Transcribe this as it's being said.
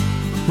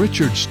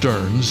Richard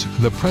Stearns,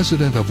 the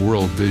president of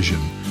World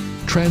Vision,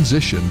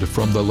 transitioned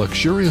from the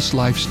luxurious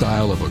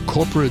lifestyle of a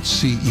corporate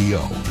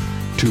CEO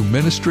to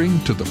ministering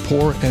to the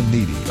poor and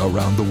needy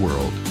around the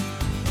world.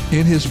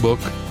 In his book,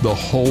 The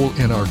Hole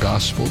in Our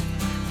Gospel,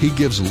 he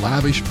gives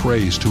lavish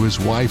praise to his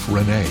wife,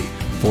 Renee,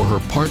 for her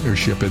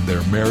partnership in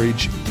their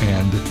marriage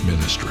and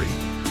ministry.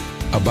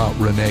 About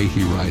Renee,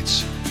 he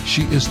writes,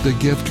 "She is the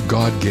gift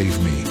God gave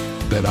me,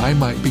 that I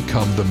might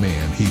become the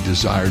man He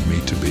desired me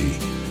to be."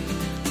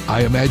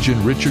 I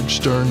imagine Richard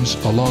Stearns,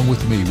 along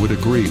with me, would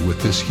agree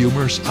with this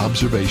humorous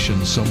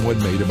observation someone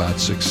made about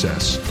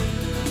success.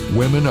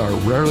 Women are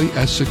rarely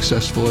as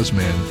successful as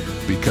men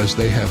because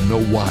they have no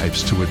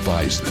wives to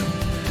advise them.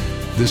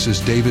 This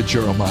is David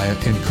Jeremiah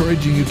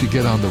encouraging you to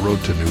get on the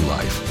road to new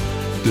life.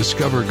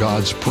 Discover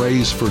God's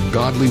praise for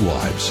godly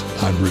wives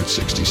on Route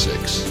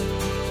 66.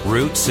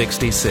 Route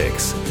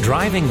 66,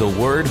 driving the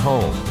word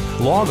home.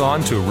 Log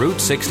on to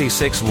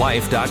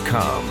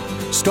Route66Life.com.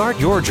 Start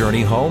your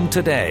journey home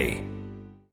today.